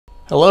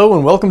Hello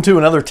and welcome to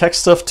another Tech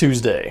Stuff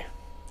Tuesday.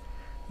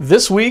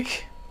 This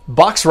week,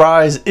 box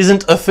rise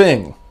isn't a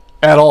thing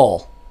at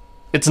all.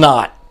 It's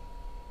not.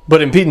 But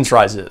impedance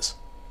rise is.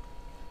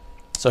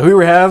 So here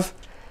we have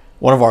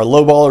one of our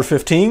lowballer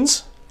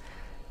 15s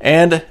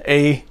and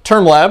a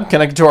term lab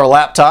connected to our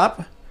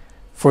laptop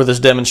for this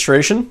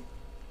demonstration.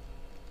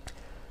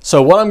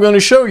 So what I'm going to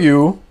show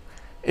you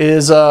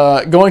is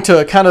going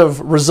to kind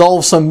of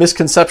resolve some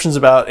misconceptions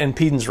about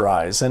impedance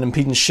rise and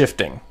impedance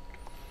shifting.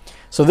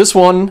 So this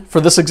one, for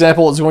this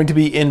example, is going to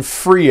be in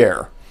free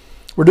air.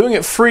 We're doing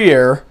it free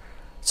air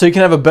so you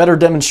can have a better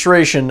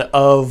demonstration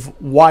of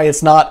why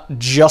it's not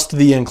just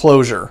the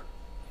enclosure.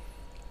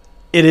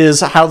 It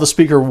is how the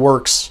speaker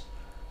works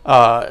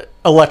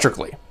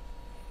electrically.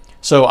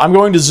 So I'm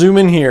going to zoom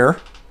in here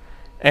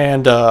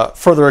and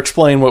further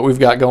explain what we've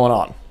got going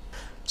on.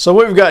 So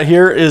what we've got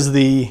here is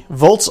the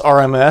volts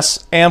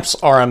RMS, amps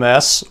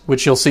RMS,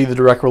 which you'll see the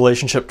direct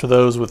relationship to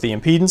those with the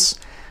impedance,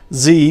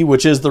 Z,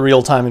 which is the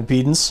real-time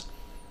impedance,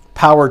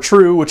 power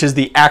true, which is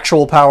the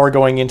actual power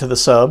going into the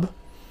sub,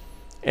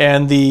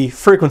 and the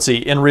frequency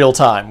in real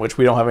time, which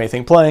we don't have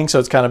anything playing, so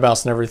it's kind of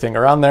bouncing everything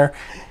around there.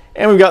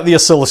 And we've got the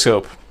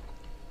oscilloscope.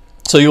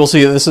 So you'll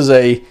see this is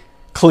a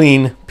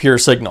clean, pure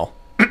signal.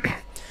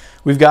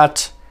 We've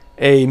got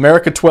a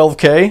America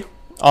 12K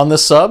on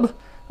this sub,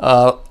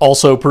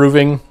 also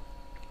proving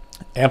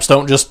amps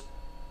don't just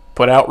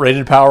put out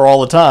rated power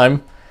all the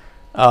time.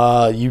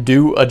 You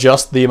do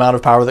adjust the amount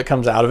of power that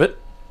comes out of it.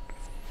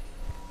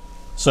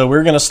 So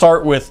we're going to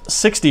start with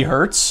 60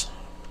 hertz.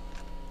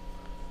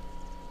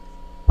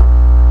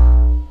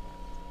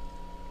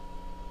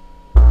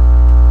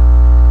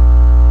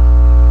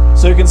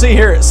 So you can see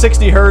here at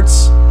 60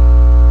 hertz,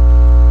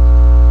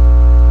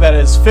 that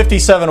is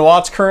 57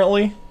 watts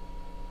currently,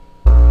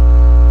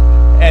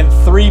 and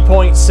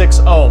 3.6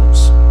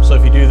 ohms. So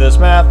if you do this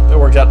math, it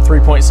works out to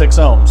 3.6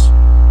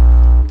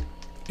 ohms.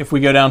 If we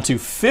go down to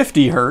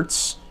 50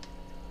 hertz,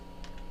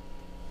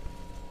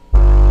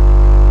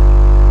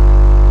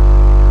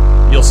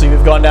 you'll see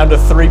we've gone down to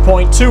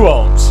 3.2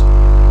 ohms.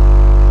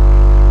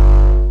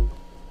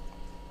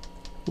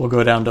 We'll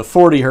go down to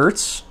 40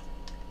 hertz.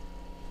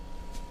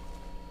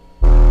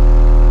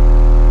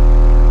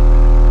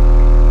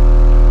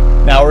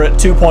 Now we're at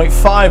 2.5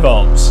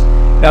 ohms.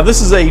 Now this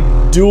is a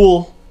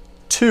dual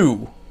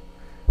 2.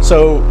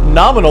 So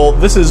nominal,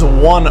 this is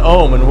 1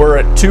 ohm, and we're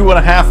at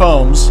 2.5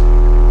 ohms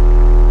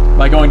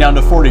by going down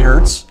to 40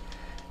 hertz.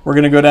 We're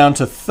going to go down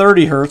to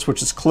 30 hertz,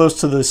 which is close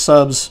to the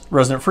sub's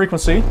resonant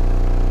frequency.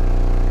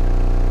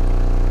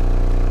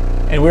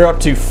 And we're up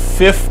to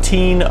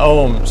 15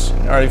 ohms.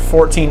 All right,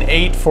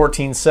 14.8,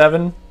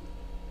 14.7.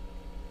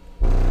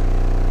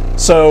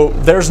 So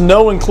there's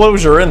no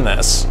enclosure in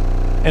this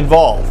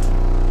involved.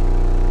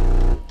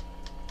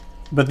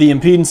 But the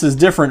impedance is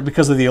different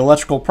because of the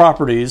electrical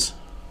properties.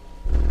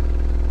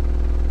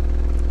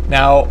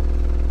 Now,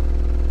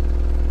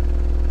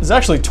 it's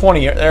actually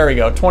 20, there we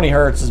go, 20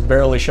 hertz is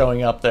barely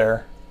showing up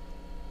there.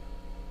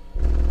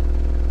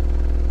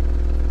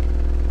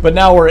 But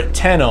now we're at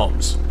 10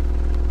 ohms.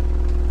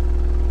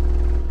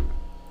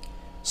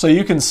 So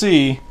you can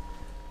see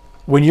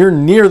when you're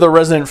near the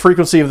resonant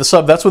frequency of the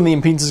sub, that's when the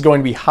impedance is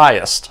going to be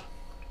highest.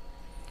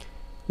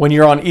 When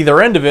you're on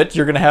either end of it,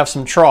 you're going to have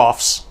some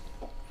troughs,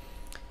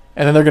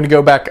 and then they're going to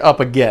go back up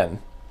again.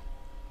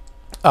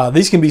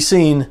 These can be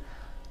seen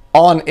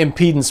on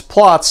impedance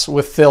plots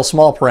with fail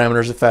small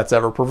parameters if that's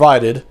ever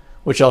provided,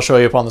 which I'll show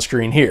you up on the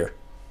screen here.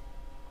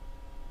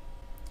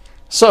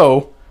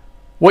 So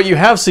what you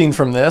have seen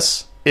from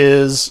this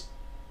is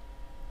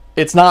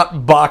it's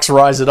not box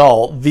rise at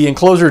all. The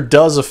enclosure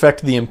does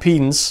affect the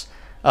impedance.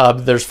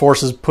 There's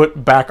forces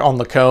put back on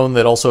the cone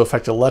that also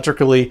affect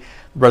electrically,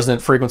 the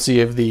resonant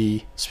frequency of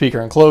the speaker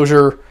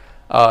enclosure,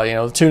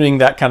 tuning,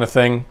 that kind of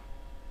thing.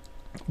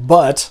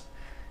 But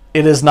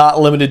it is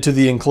not limited to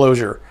the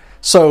enclosure.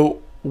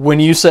 So when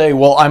you say,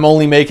 well, I'm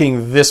only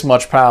making this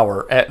much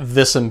power at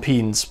this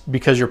impedance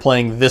because you're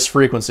playing this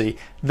frequency,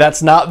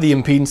 that's not the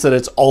impedance that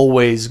it's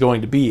always going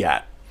to be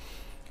at.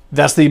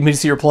 That's the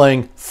impedance you're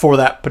playing for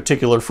that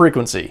particular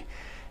frequency.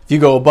 If you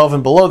go above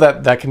and below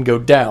that, that can go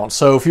down.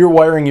 So if you're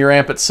wiring your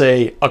amp at,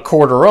 say,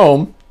 1/4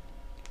 ohm,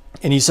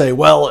 and you say,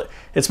 well,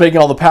 it's making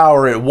all the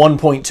power at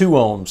 1.2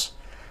 ohms.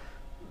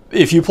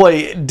 If you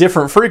play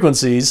different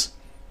frequencies,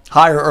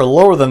 higher or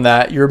lower than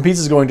that, your impedance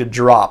is going to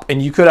drop, and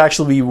you could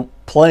actually be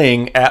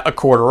playing at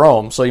 1/4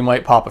 ohm. So you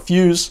might pop a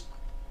fuse,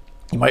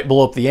 you might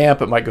blow up the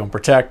amp, it might go and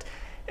protect,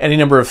 any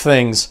number of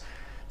things.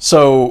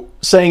 So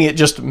saying it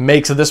just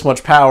makes this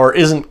much power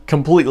isn't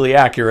completely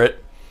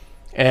accurate.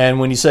 And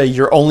when you say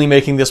you're only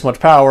making this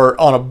much power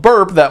on a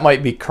burp, that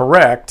might be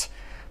correct.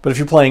 But if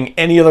you're playing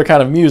any other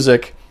kind of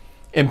music,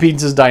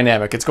 impedance is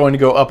dynamic. It's going to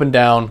go up and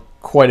down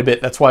quite a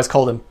bit. That's why it's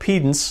called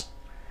impedance,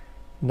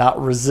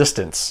 not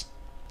resistance.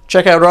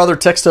 Check out our other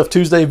Tech Stuff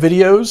Tuesday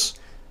videos.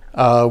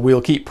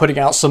 We'll keep putting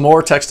out some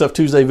more Tech Stuff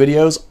Tuesday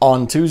videos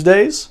on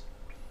Tuesdays.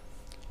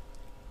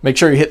 Make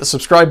sure you hit the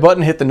subscribe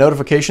button, hit the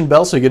notification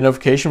bell so you get a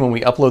notification when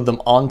we upload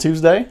them on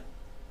Tuesday.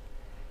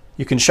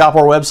 You can shop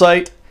our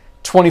website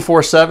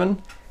 24/7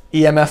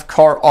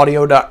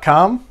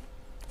 emfcaraudio.com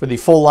for the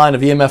full line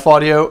of EMF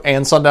audio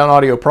and Sundown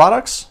Audio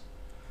products,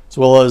 as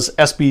well as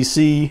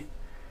SBC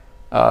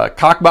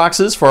cock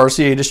boxes for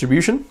RCA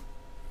distribution,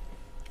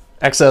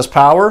 Excess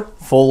Power,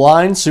 full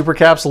line,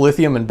 supercaps,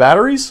 lithium, and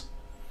batteries.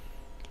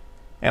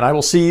 And I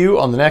will see you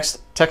on the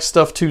next Tech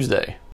Stuff Tuesday.